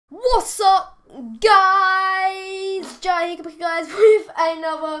What's up, guys? Jay here, guys, with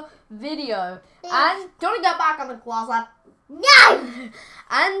another video. And don't get back on the closet. No!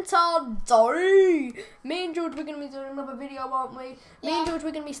 And today, me and George, we're going to be doing another video, aren't we? Me and George,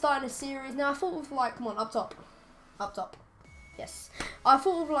 we're going to be starting a series. Now, I thought of like, come on, up top. Up top. Yes. I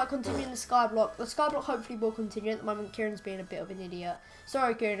thought of like continuing the Skyblock. The Skyblock hopefully will continue. At the moment, Kieran's being a bit of an idiot.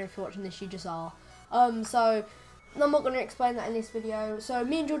 Sorry, Kieran, if you're watching this, you just are. So I'm not going to explain that in this video. So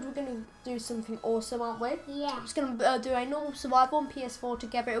me and George, we're going to do something awesome, aren't we? Yeah. We're just going to do a normal survival on PS4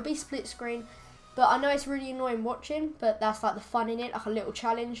 together. It'll be split screen. But I know it's really annoying watching, but that's like the fun in it, like a little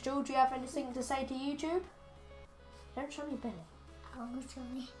challenge. George, do you have anything to say to YouTube? Don't show me your belly. Oh,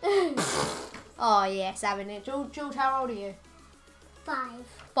 sorry. Oh yes, having it. George, how old are you? 5.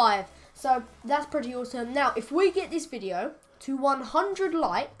 5. So that's pretty awesome. Now, if we get this video to 100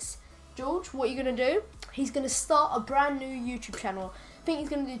 likes, George, what are you going to do? He's going to start a brand new YouTube channel. I think he's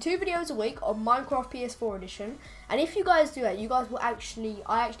going to do 2 videos a week on Minecraft PS4 edition. And if you guys do that, you guys will I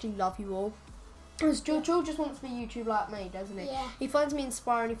actually love you all. Because George just wants to be YouTube like me, doesn't he? Yeah. He finds me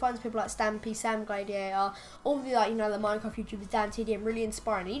inspiring. He finds people like Stampy, Sam Gladiator, all the like, you know, the Minecraft YouTubers, Dan TDM, really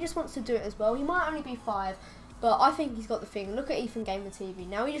inspiring. He just wants to do it as well. He might only be 5, but I think he's got the thing. Look at Ethan Gamer TV.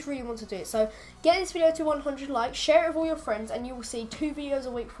 Now he just really wants to do it. So get this video to 100 likes, share it with all your friends, and you will see 2 videos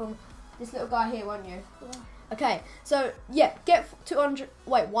a week from this little guy here, won't you? Yeah. Okay, so yeah, get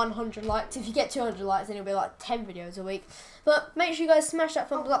 100 likes. If you get 200 likes, then it'll be like 10 videos a week. But make sure you guys smash that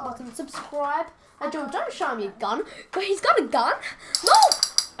thumbs up button, subscribe. And George, don't show me a gun. But he's got a gun.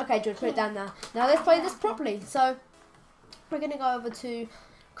 No! Okay, George, put it down there. Now let's play this properly. So we're gonna go over to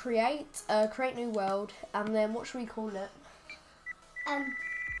create new world, and then what should we call it?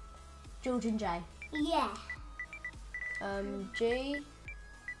 George and Jay. Yeah. G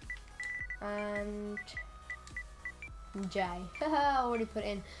and J. Already put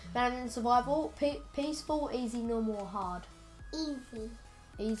in. And then survival, peaceful, easy, normal, or hard. Easy.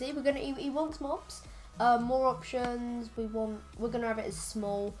 Easy. We're gonna. He wants mobs. More options. We're gonna have it as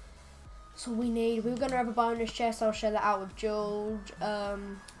small. That's all we need. We're gonna have a bonus chest. I'll share that out with George.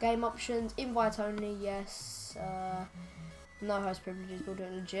 Game options. Invite only. Yes. No host privileges. We'll do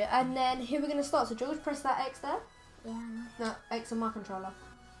it legit. And then here we're gonna start. So George, press that X there. Yeah. No, X on my controller.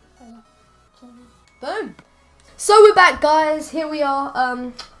 Yeah. Boom. So we're back, guys. Here we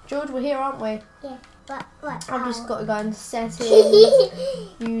are. George, we're here, aren't we? Yeah. What? I've just got to go and settings,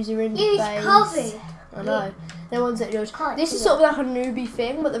 user interface. It's covered. I know. Then one sec, George. Can't This do is sort of like a newbie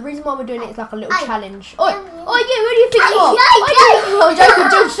thing, but the reason why we're doing it is like a little challenge. Oi, Oi. yeah, who do you think you are? I'm joking,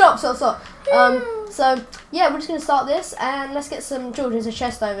 George, stop. So yeah, we're just gonna start this, and let's get some. George, there's a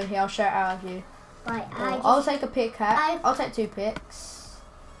chest over here. I'll share it out with you. Right. I'll take a pickaxe. I'll take 2 picks.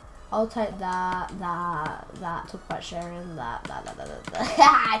 I'll take that. Talk about sharing that.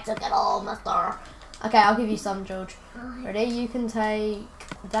 I took it all, mister. Okay, I'll give you some, George. Ready? You can take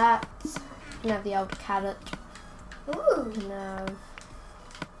that. You can have the old carrot. Ooh. You can have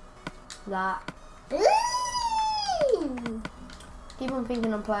that. Ooh. Keep on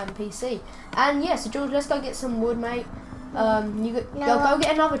thinking I'm playing PC. And yeah, so George, let's go get some wood, mate. Go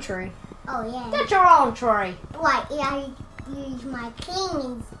get another tree. Oh yeah. Get your own tree. Right. Yeah. I used my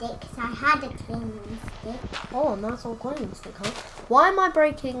cleaning stick because I had a cleaning stick. Oh, nice old cleaning stick, huh? Why am I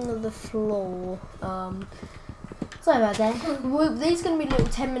breaking the floor? Sorry about that. These are going to be little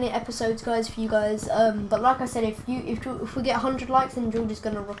 10-minute episodes, guys, for you guys. But like I said, if we get 100 likes, then George is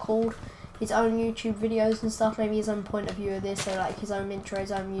going to record his own YouTube videos and stuff. Maybe his own point of view of this, so like his own intro,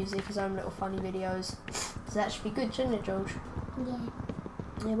 his own music, his own little funny videos. So that should be good, shouldn't it, George? Yeah.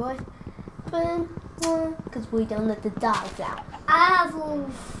 Yeah, boy. Because we don't let the dogs out. I have all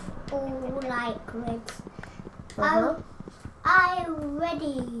like grids. I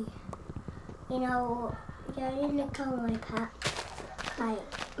already, you know, you're in the color pack. Like,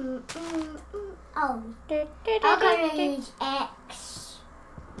 oh, I'm gonna use X.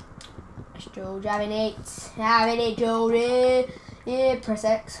 It's George having it, George. Yeah, press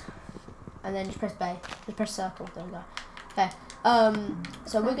X, and then just press B. Just press circle. There we go. Okay.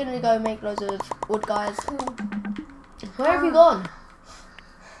 So we're gonna go make loads of wood, guys. Where have you gone?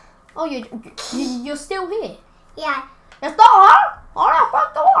 Oh, you're still here. Yeah. You're still here? Oh, no,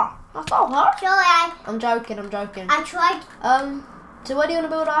 front door. You're still here? Sure, I'm joking. I tried. So where do you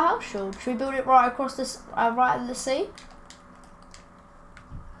want to build our house, George? Should we build it right across this, right at the sea?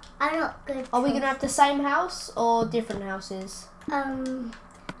 I'm not good. Are we gonna have the same house or different houses? I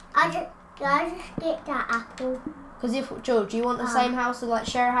just get that apple. Because if George, do you want the same house to like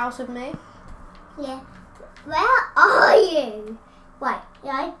share a house with me? Yeah. Where are you? Wait,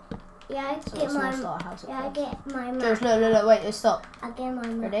 Yeah, So get it's my. not start a house at Yeah, I first. get my map. George, look, wait, stop. I get my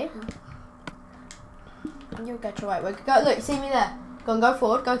map. Ready? You'll get your right way. Go, look, you see me there? Go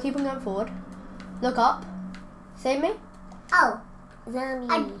forward. Go, keep on going forward. Look up. See me? Oh,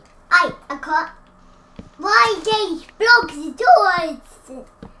 Zombie. I can't. Why these blocks doors?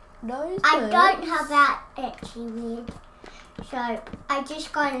 Those I birds. don't have that actually weird. So I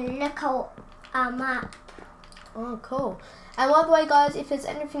just gotta look out a map. Oh, cool. And by the way, guys, if there's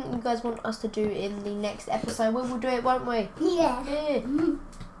anything you guys want us to do in the next episode, we will do it, won't we? Yeah. Yeah.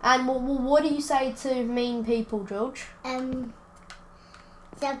 And what do you say to mean people, George?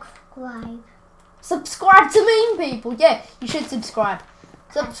 Subscribe. Subscribe to mean people. Yeah, you should subscribe.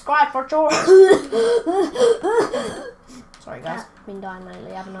 Subscribe for sure. Sorry, guys. Been dying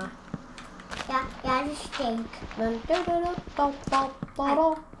lately, haven't I? Yeah, I just think.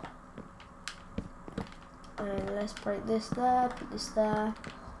 And let's break this there, put this there.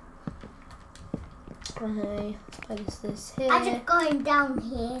 Okay, place this here. I'm just going down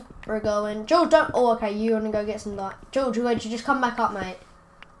here. We're going. George, don't. Oh, okay, you want to go get some light. George, you're going to just come back up, mate.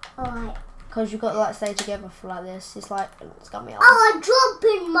 Alright. Because you've got to like stay together for like this. It's like, it's got me up. Oh, I'm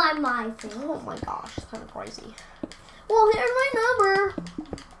dropping my thing. Oh my gosh, it's kind of crazy. Well, here's my number.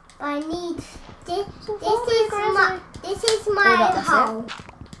 I need this. This is Hold my up, that's hole.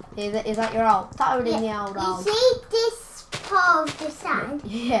 Is that your old? Throw it in the old You hole. see this part of the sand?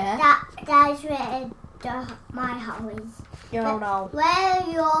 Yeah. That's where my hole is. Your old hole. Where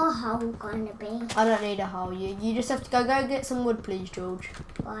your hole gonna be? I don't need a hole. You just have to go get some wood, please, George.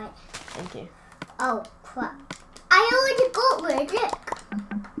 Right. Thank you. Oh crap! I already got wood.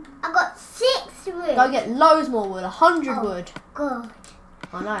 Look, I got 6 wood. Go get loads more wood. 100 Oh. wood. God.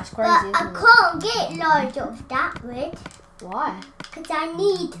 I know, it's But crazy, I isn't it? can't get loads of that wood Why? because I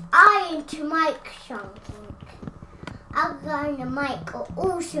need iron to make something. I'm gonna make an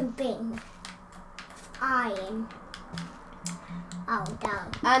awesome thing. Iron. Oh,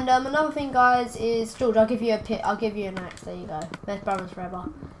 down. And another thing, guys, is George. I'll give you a pit. I'll give you an axe. There you go. Best brothers forever.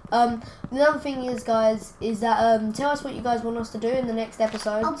 Another thing is, guys, is that tell us what you guys want us to do in the next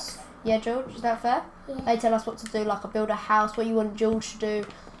episodes. Yeah, George, is that fair? Yeah. They tell us what to do, like build a house. What you want George to do.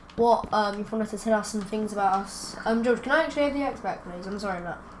 What you want us to tell us some things about us. George, can I actually have the axe back, please? I'm sorry,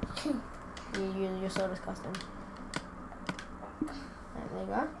 look. You're so disgusting. There you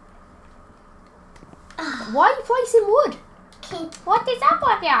go. Why are you placing wood? What is up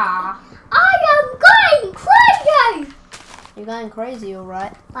with ya? I am going crazy! You're going crazy, all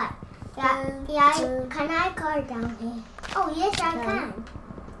right? But, yeah, can I go down here? Oh, yes, I can.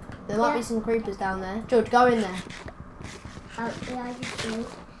 There might be some creepers down there. George, go in there. Oh, yeah, I just did.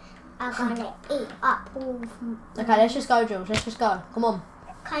 I'm gonna eat up all of them. Okay, let's just go, George. Let's just go. Come on.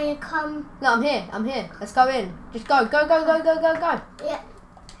 Can you come? No, I'm here. I'm here. Let's go in. Just go. Go, go, go, go, go, go. Yeah.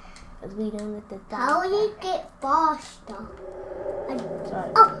 As we don't let the How do you get faster?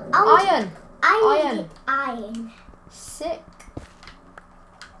 Sorry. Oh, Iron. I need iron. Sick.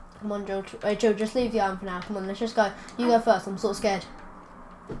 Come on, George. Wait, George, just leave the iron for now. Come on, let's just go. You go first. I'm sort of scared.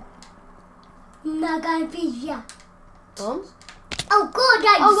 Not gonna be here. Come on. Oh God,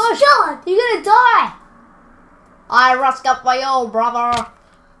 I'm Oh gosh, shot. you're gonna die. I rushed up my old brother.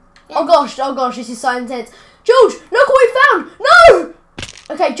 Yeah. Oh gosh, this is so intense. George, look what we found. No.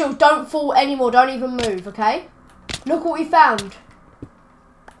 Okay, George, don't fall anymore. Don't even move. Okay. Look what we found.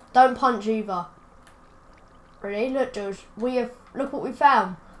 Don't punch either. Ready? Look, George. Look what we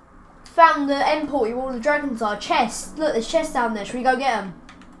found. Found the end portal where all the dragons are. Chest. Look, there's chests down there. Should we go get them?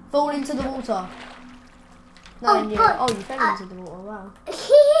 Fall into the water. No, Oh, you. God. Oh, you fell into the water. Wow.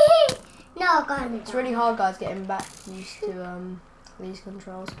 No, I'm gonna. It's really hard, guys, getting back used to these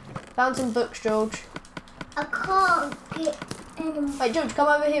controls. Found some books, George. I can't get any. Wait, George, come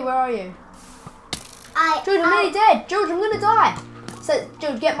over here. Where are you? George, I'm Ow. nearly dead. George, I'm gonna die. So,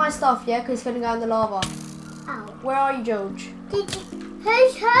 George, get my stuff, yeah, because it's gonna go in the lava. Ow. Where are you, George?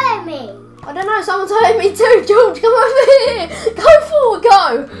 Who's hurt me? I don't know. Someone's hurting me too. George, come over here. Go forward.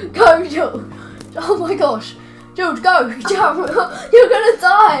 Go. Go, George. Oh my gosh. George, go. Jump. You're gonna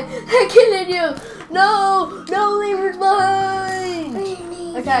die. They're killing you. No. No, leave us behind.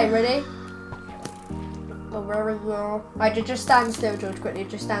 Okay, ready? Oh, where we go. Right, just stand still, George, quickly.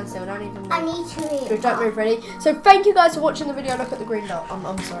 Just stand still. Don't even move. I need to eat. George, don't move, ready? So, thank you guys for watching the video. Look at the green dot.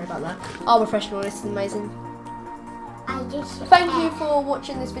 I'm sorry about that. Our professional, this is amazing. Thank you for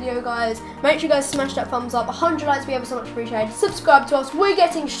watching this video, guys. Make sure you guys smash that thumbs up. 100 likes would be ever so much appreciated. Subscribe to us. We're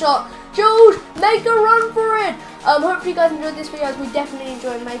getting shot. George, make a run for it. Hopefully you guys enjoyed this video, as we definitely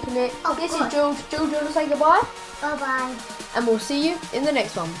enjoyed making it. Oh, this God. is George. George, you want to say goodbye? Bye bye. And we'll see you in the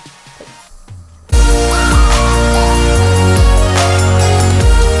next one.